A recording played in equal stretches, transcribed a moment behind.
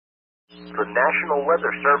The National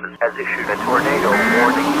Weather Service has issued a tornado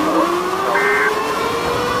warning for.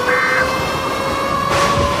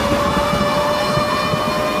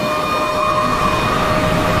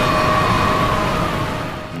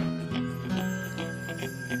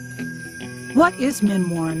 What is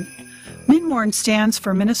MnWARN? MnWARN stands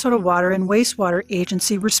for Minnesota Water and Wastewater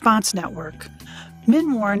Agency Response Network.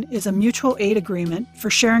 MnWARN is a mutual aid agreement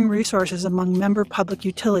for sharing resources among member public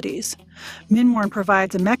utilities. MnWARN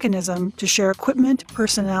provides a mechanism to share equipment,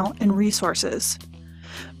 personnel, and resources.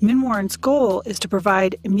 MnWARN's goal is to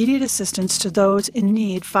provide immediate assistance to those in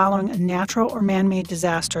need following a natural or man-made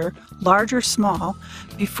disaster, large or small,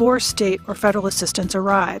 before state or federal assistance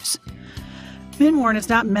arrives. MnWARN is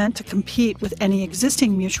not meant to compete with any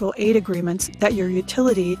existing mutual aid agreements that your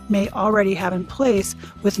utility may already have in place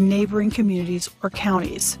with neighboring communities or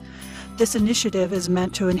counties. This initiative is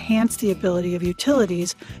meant to enhance the ability of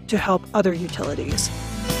utilities to help other utilities.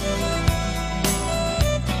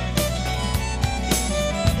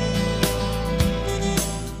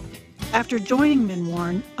 After joining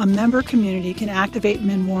MnWARN, a member community can activate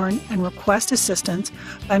MnWARN and request assistance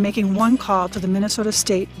by making one call to the Minnesota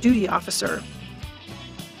State Duty Officer.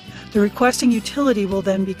 The requesting utility will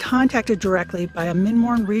then be contacted directly by a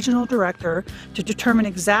MnWARN regional director to determine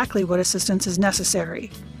exactly what assistance is necessary.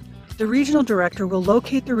 The regional director will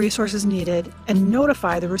locate the resources needed and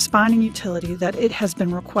notify the responding utility that it has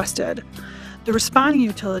been requested. The responding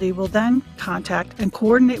utility will then contact and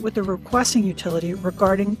coordinate with the requesting utility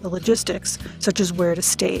regarding the logistics, such as where to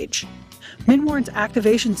stage. MnWARN's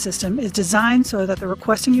activation system is designed so that the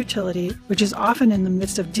requesting utility, which is often in the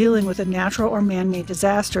midst of dealing with a natural or man-made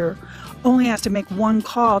disaster, only has to make one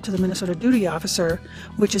call to the Minnesota Duty Officer,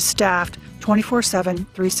 which is staffed 24/7,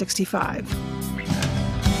 365.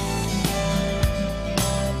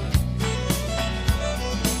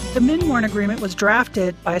 The MnWARN agreement was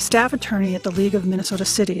drafted by a staff attorney at the League of Minnesota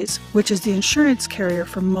Cities, which is the insurance carrier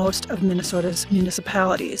for most of Minnesota's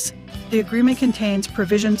municipalities. The agreement contains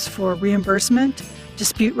provisions for reimbursement,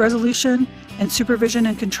 dispute resolution, and supervision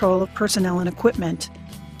and control of personnel and equipment.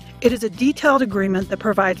 It is a detailed agreement that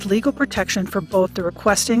provides legal protection for both the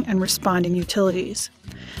requesting and responding utilities.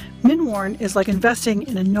 MnWARN is like investing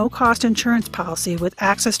in a no-cost insurance policy with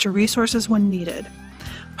access to resources when needed.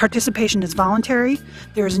 Participation is voluntary,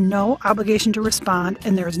 there is no obligation to respond,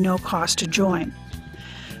 and there is no cost to join.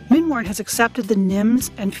 MnWARN has accepted the NIMS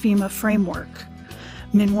and FEMA framework.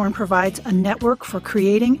 MnWARN provides a network for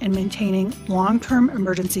creating and maintaining long-term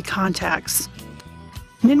emergency contacts.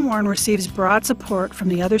 MnWARN receives broad support from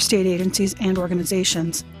the other state agencies and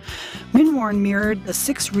organizations. MnWARN mirrored the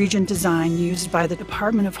 6-region design used by the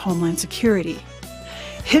Department of Homeland Security.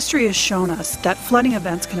 History has shown us that flooding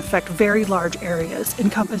events can affect very large areas,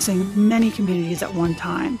 encompassing many communities at one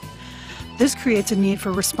time. This creates a need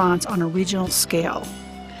for response on a regional scale.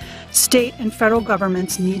 State and federal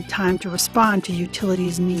governments need time to respond to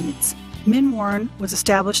utilities' needs. MnWARN was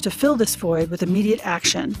established to fill this void with immediate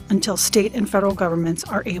action until state and federal governments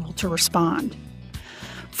are able to respond.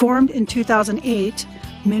 Formed in 2008,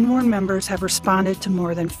 MnWARN members have responded to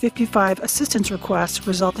more than 55 assistance requests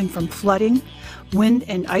resulting from flooding, wind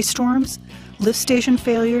and ice storms, lift station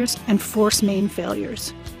failures, and force main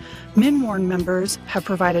failures. MnWARN members have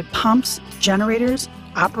provided pumps, generators,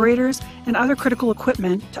 operators, and other critical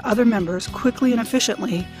equipment to other members quickly and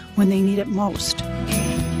efficiently when they need it most.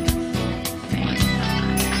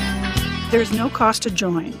 There is no cost to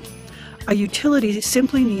join. A utility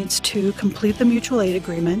simply needs to complete the mutual aid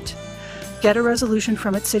agreement, get a resolution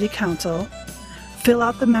from its city council, fill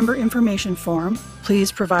out the member information form,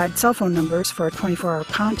 please provide cell phone numbers for a 24-hour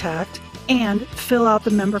contact, and fill out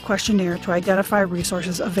the member questionnaire to identify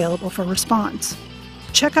resources available for response.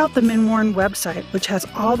 Check out the MnWARN website, which has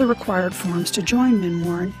all the required forms to join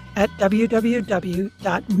MnWARN at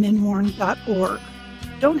www.mnwarn.org.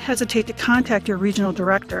 Don't hesitate to contact your regional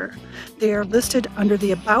director. They are listed under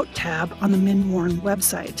the About tab on the MnWARN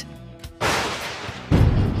website.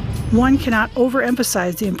 One cannot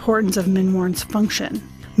overemphasize the importance of MnWARN's function.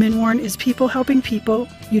 MnWARN is people helping people,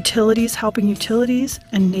 utilities helping utilities,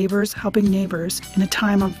 and neighbors helping neighbors in a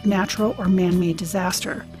time of natural or man-made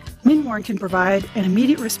disaster. MnWARN can provide an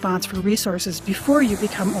immediate response for resources before you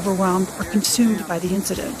become overwhelmed or consumed by the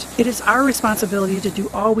incident. It is our responsibility to do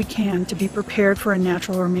all we can to be prepared for a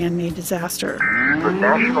natural or man-made disaster. The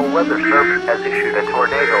National Weather Service has issued a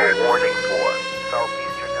tornado warning for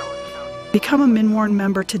southeastern Illinois. Become a MnWARN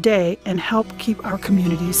member today and help keep our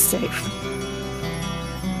communities safe.